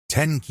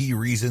10 key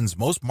reasons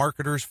most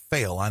marketers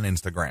fail on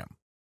Instagram.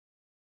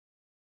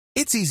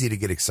 It's easy to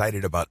get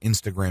excited about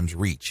Instagram's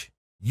reach,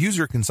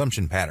 user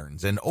consumption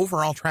patterns, and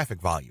overall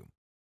traffic volume.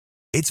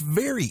 It's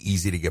very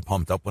easy to get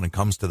pumped up when it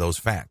comes to those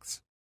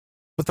facts.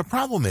 But the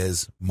problem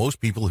is, most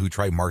people who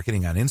try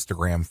marketing on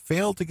Instagram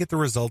fail to get the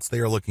results they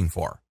are looking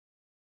for.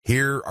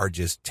 Here are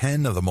just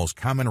 10 of the most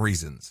common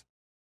reasons.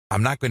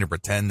 I'm not going to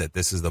pretend that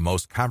this is the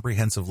most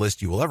comprehensive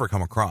list you will ever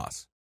come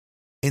across.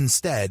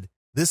 Instead,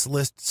 this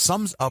list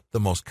sums up the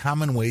most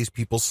common ways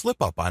people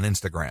slip up on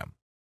Instagram.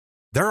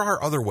 There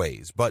are other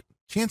ways, but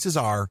chances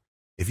are,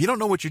 if you don't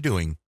know what you're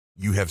doing,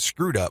 you have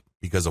screwed up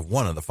because of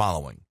one of the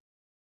following.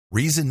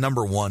 Reason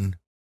number 1,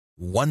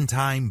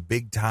 one-time,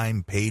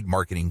 big-time paid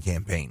marketing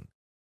campaign.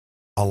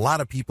 A lot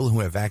of people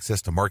who have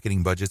access to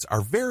marketing budgets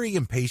are very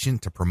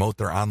impatient to promote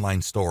their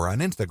online store on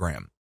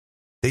Instagram.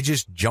 They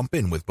just jump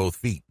in with both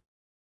feet.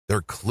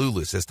 They're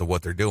clueless as to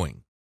what they're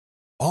doing.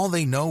 All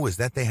they know is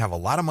that they have a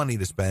lot of money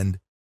to spend,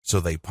 so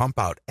they pump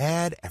out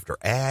ad after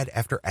ad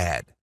after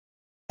ad.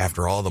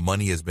 After all the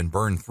money has been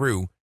burned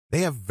through,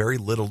 they have very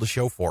little to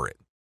show for it.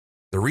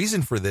 The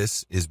reason for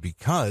this is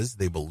because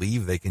they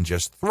believe they can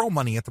just throw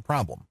money at the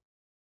problem.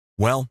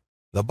 Well,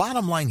 the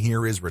bottom line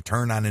here is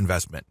return on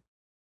investment.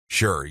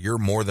 Sure, you're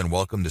more than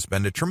welcome to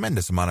spend a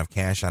tremendous amount of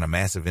cash on a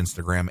massive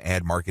Instagram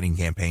ad marketing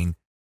campaign,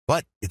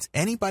 but it's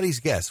anybody's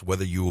guess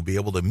whether you will be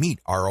able to meet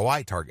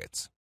ROI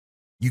targets.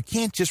 You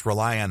can't just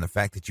rely on the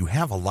fact that you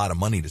have a lot of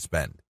money to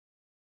spend.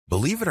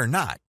 Believe it or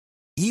not,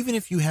 even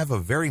if you have a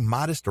very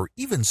modest or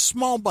even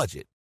small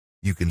budget,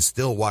 you can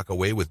still walk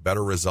away with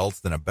better results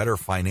than a better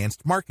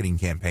financed marketing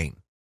campaign.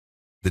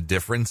 The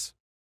difference?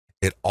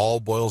 It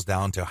all boils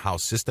down to how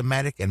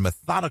systematic and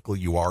methodical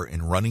you are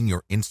in running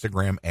your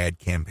Instagram ad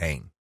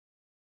campaign.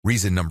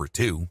 Reason number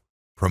 2,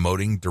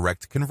 promoting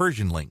direct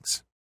conversion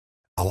links.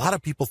 A lot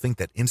of people think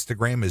that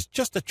Instagram is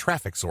just a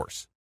traffic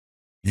source.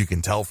 You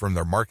can tell from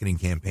their marketing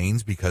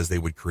campaigns because they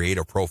would create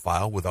a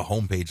profile with a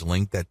homepage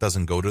link that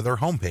doesn't go to their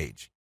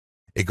homepage.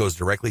 It goes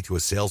directly to a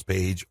sales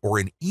page or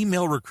an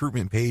email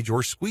recruitment page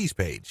or squeeze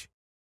page.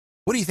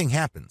 What do you think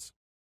happens?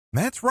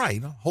 That's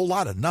right, a whole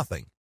lot of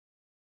nothing.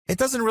 It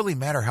doesn't really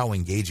matter how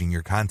engaging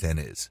your content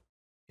is.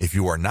 If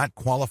you are not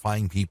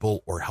qualifying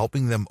people or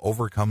helping them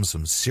overcome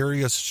some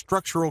serious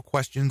structural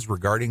questions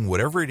regarding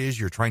whatever it is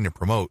you're trying to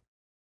promote,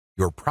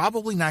 you're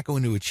probably not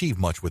going to achieve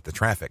much with the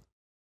traffic.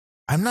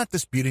 I'm not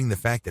disputing the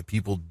fact that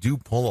people do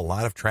pull a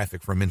lot of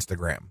traffic from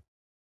Instagram.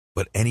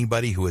 But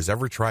anybody who has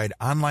ever tried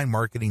online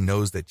marketing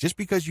knows that just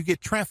because you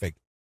get traffic,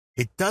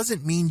 it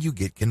doesn't mean you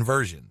get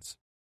conversions.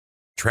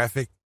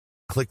 Traffic,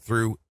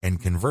 click-through, and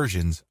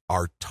conversions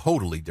are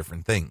totally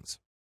different things.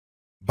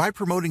 By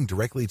promoting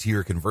directly to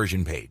your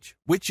conversion page,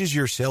 which is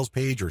your sales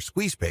page or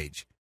squeeze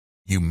page,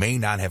 you may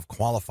not have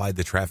qualified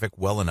the traffic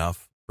well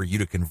enough for you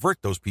to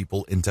convert those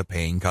people into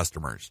paying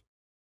customers.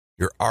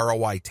 Your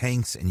ROI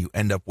tanks and you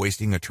end up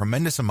wasting a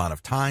tremendous amount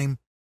of time,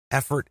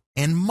 effort,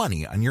 and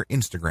money on your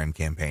Instagram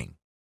campaign.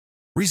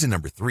 Reason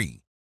number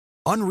 3,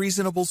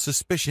 unreasonable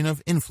suspicion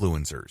of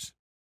influencers.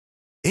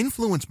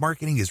 Influence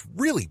marketing is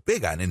really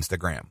big on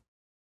Instagram.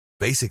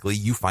 Basically,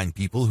 you find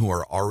people who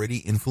are already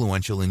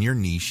influential in your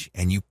niche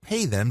and you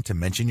pay them to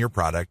mention your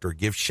product or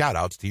give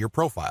shout-outs to your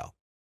profile.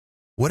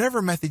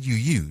 Whatever method you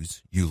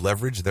use, you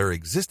leverage their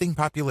existing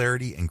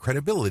popularity and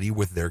credibility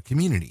with their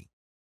community.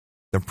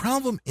 The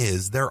problem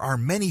is there are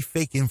many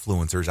fake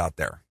influencers out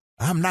there.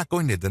 I'm not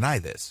going to deny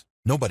this.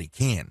 Nobody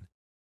can.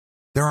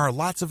 There are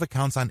lots of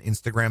accounts on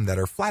Instagram that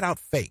are flat out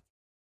fake.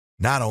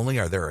 Not only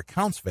are their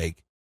accounts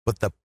fake, but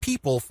the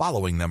people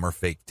following them are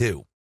fake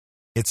too.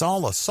 It's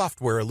all a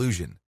software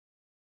illusion.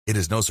 It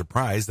is no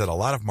surprise that a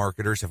lot of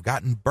marketers have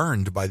gotten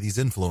burned by these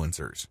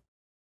influencers.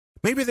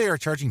 Maybe they are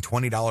charging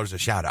 $20 a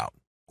shout out,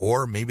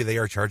 or maybe they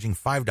are charging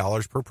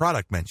 $5 per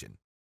product mention.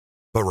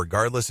 But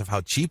regardless of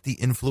how cheap the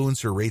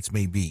influencer rates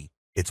may be,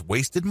 it's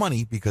wasted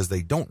money because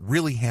they don't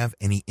really have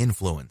any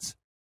influence.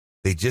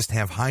 They just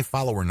have high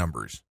follower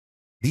numbers.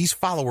 These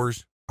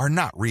followers are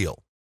not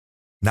real.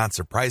 Not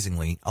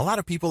surprisingly, a lot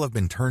of people have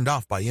been turned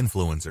off by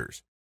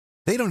influencers.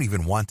 They don't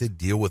even want to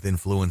deal with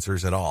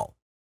influencers at all.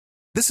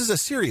 This is a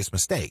serious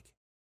mistake.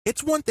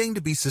 It's one thing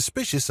to be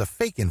suspicious of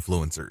fake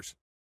influencers.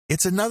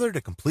 It's another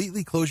to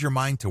completely close your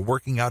mind to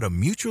working out a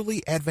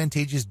mutually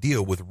advantageous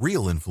deal with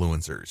real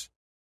influencers.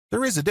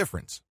 There is a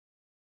difference.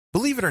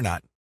 Believe it or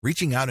not,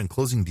 reaching out and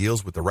closing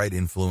deals with the right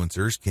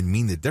influencers can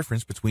mean the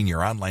difference between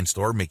your online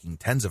store making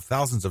tens of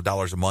thousands of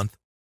dollars a month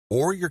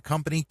or your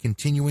company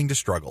continuing to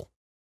struggle.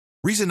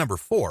 Reason number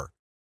 4,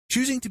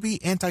 choosing to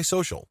be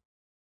antisocial.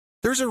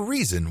 There's a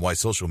reason why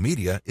social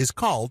media is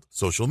called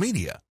social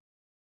media.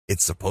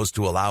 It's supposed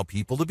to allow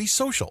people to be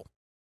social.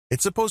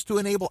 It's supposed to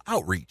enable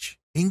outreach,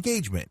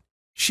 engagement,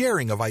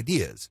 sharing of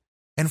ideas,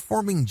 and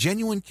forming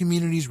genuine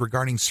communities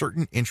regarding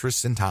certain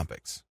interests and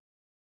topics.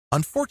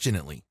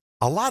 Unfortunately,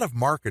 a lot of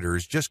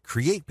marketers just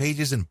create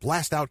pages and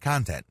blast out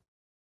content.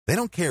 They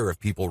don't care if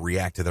people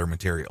react to their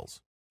materials.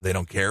 They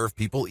don't care if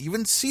people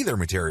even see their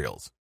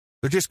materials.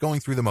 They're just going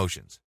through the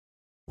motions.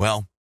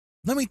 Well,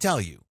 let me tell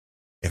you,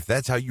 if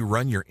that's how you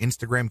run your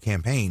Instagram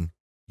campaign,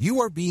 you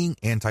are being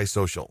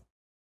antisocial.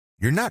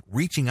 You're not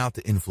reaching out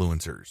to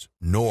influencers,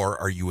 nor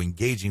are you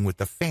engaging with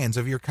the fans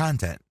of your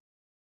content.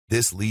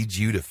 This leads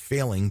you to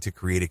failing to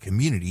create a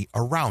community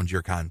around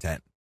your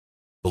content.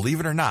 Believe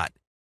it or not,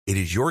 it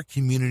is your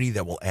community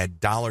that will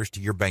add dollars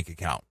to your bank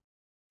account.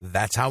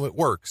 That's how it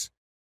works.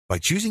 By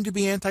choosing to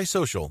be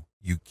antisocial,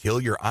 you kill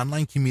your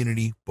online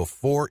community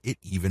before it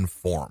even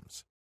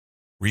forms.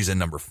 Reason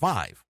number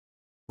 5,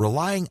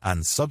 relying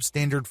on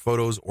substandard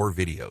photos or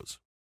videos.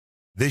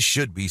 This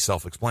should be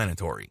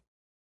self-explanatory.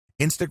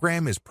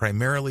 Instagram is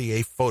primarily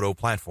a photo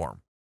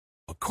platform.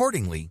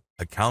 Accordingly,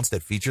 accounts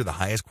that feature the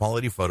highest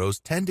quality photos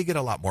tend to get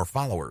a lot more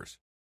followers.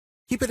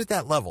 Keep it at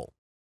that level.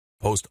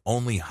 Post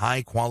only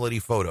high-quality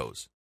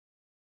photos.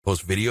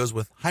 Post videos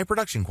with high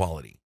production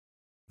quality.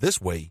 This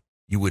way,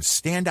 you would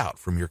stand out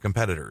from your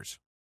competitors.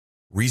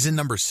 Reason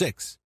number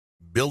 6,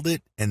 build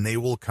it and they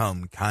will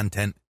come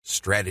content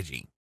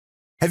strategy.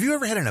 Have you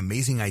ever had an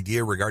amazing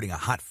idea regarding a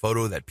hot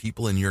photo that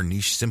people in your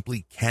niche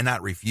simply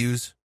cannot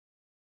refuse?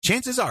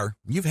 Chances are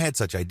you've had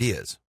such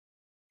ideas.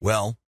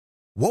 Well,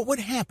 what would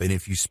happen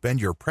if you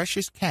spend your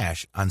precious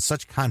cash on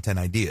such content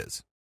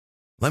ideas?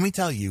 Let me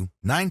tell you,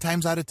 9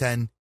 times out of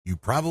 10, you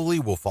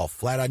probably will fall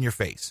flat on your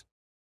face.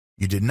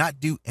 You did not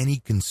do any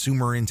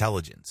consumer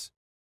intelligence.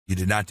 You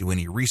did not do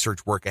any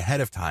research work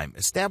ahead of time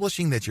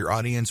establishing that your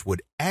audience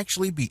would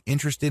actually be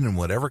interested in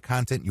whatever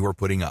content you are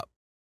putting up.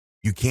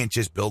 You can't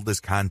just build this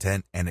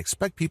content and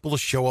expect people to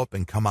show up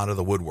and come out of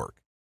the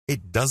woodwork.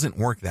 It doesn't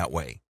work that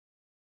way.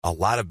 A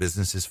lot of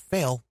businesses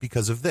fail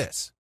because of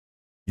this.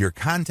 Your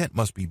content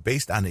must be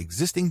based on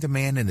existing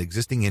demand and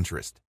existing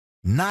interest,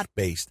 not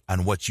based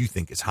on what you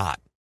think is hot.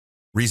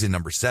 Reason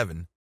number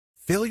 7,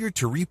 failure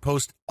to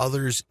repost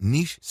others'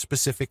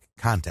 niche-specific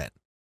content.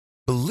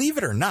 Believe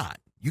it or not,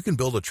 you can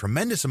build a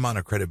tremendous amount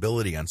of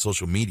credibility on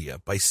social media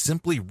by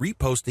simply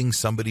reposting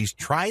somebody's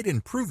tried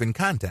and proven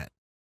content.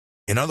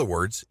 In other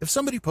words, if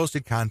somebody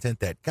posted content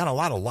that got a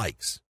lot of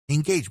likes,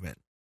 engagement,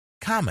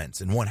 comments,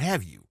 and what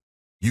have you,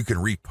 you can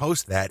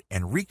repost that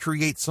and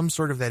recreate some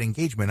sort of that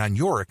engagement on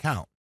your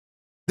account.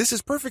 This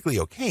is perfectly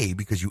okay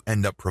because you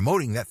end up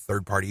promoting that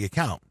third-party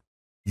account.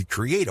 You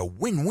create a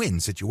win-win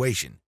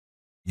situation.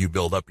 You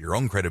build up your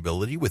own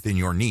credibility within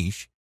your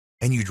niche,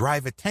 and you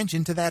drive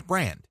attention to that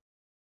brand.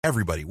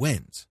 Everybody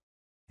wins.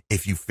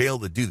 If you fail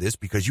to do this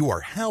because you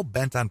are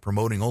hell-bent on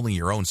promoting only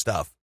your own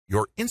stuff,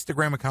 your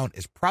Instagram account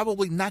is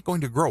probably not going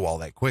to grow all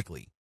that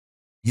quickly.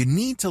 You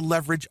need to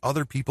leverage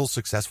other people's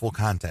successful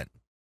content.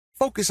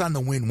 Focus on the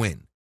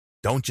win-win.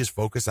 Don't just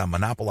focus on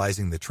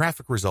monopolizing the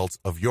traffic results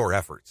of your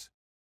efforts.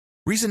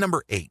 Reason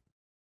number 8,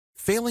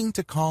 failing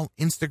to call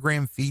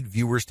Instagram feed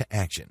viewers to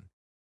action.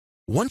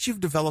 Once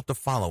you've developed a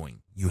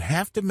following, you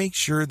have to make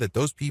sure that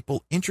those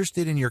people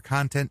interested in your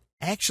content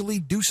actually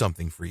do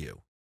something for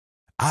you.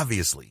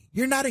 Obviously,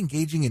 you're not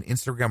engaging in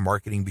Instagram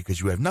marketing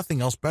because you have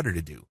nothing else better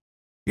to do.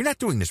 You're not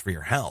doing this for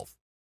your health.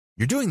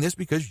 You're doing this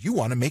because you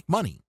want to make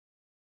money.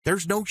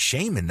 There's no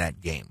shame in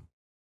that game.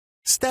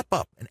 Step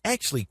up and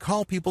actually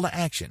call people to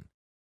action.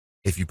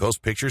 If you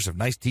post pictures of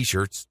nice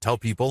t-shirts, tell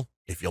people,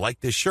 if you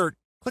like this shirt,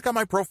 click on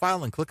my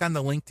profile and click on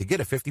the link to get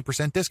a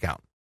 50%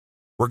 discount.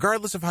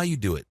 Regardless of how you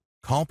do it,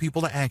 call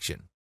people to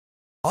action.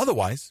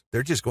 Otherwise,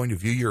 they're just going to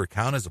view your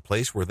account as a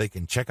place where they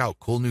can check out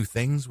cool new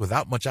things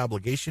without much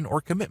obligation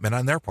or commitment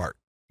on their part.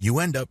 You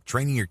end up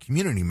training your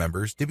community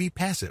members to be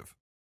passive.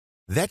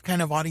 That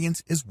kind of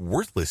audience is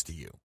worthless to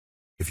you.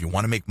 If you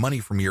want to make money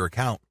from your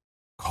account,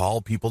 call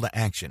people to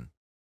action.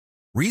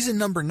 Reason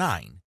number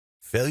 9,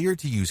 failure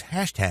to use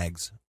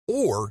hashtags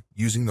or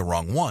using the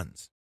wrong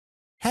ones.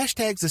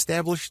 Hashtags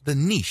establish the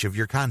niche of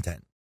your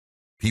content.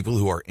 People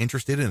who are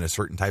interested in a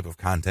certain type of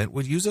content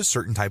would use a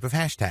certain type of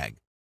hashtag.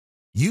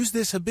 Use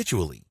this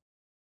habitually.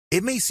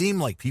 It may seem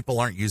like people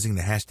aren't using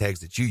the hashtags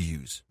that you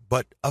use,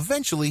 but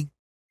eventually,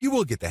 you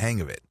will get the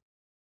hang of it.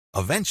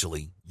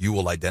 Eventually, you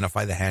will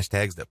identify the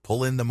hashtags that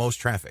pull in the most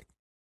traffic.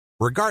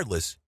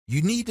 Regardless,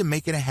 you need to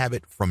make it a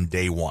habit from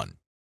day one.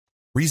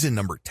 Reason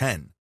number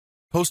 10,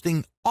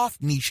 posting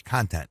off-niche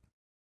content.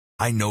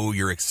 I know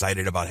you're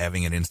excited about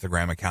having an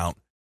Instagram account,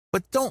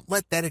 but don't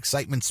let that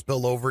excitement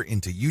spill over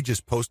into you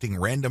just posting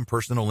random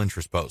personal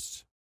interest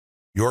posts.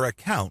 Your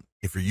account,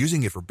 if you're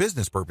using it for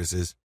business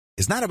purposes,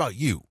 is not about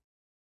you.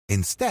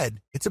 Instead,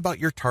 it's about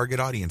your target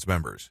audience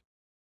members.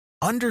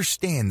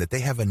 Understand that they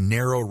have a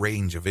narrow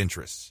range of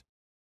interests.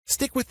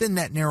 Stick within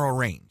that narrow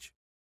range.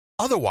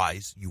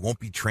 Otherwise, you won't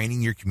be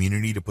training your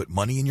community to put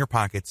money in your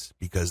pockets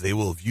because they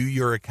will view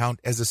your account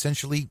as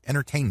essentially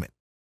entertainment.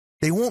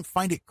 They won't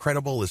find it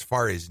credible as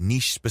far as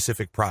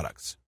niche-specific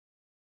products.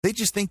 They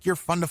just think you're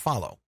fun to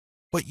follow,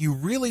 but you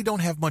really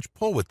don't have much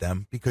pull with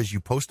them because you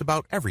post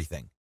about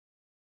everything.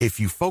 If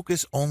you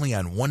focus only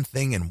on one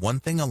thing and one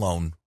thing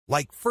alone,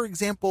 like, for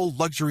example,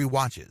 luxury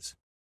watches,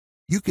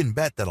 you can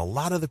bet that a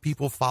lot of the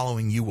people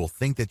following you will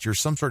think that you're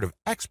some sort of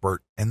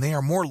expert, and they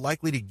are more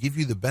likely to give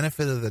you the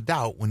benefit of the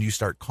doubt when you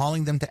start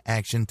calling them to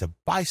action to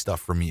buy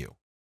stuff from you.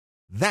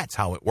 That's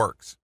how it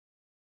works.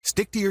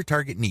 Stick to your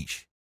target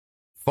niche.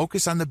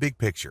 Focus on the big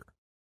picture.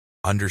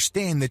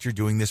 Understand that you're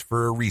doing this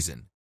for a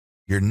reason.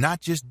 you're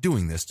not just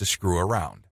doing this to screw around.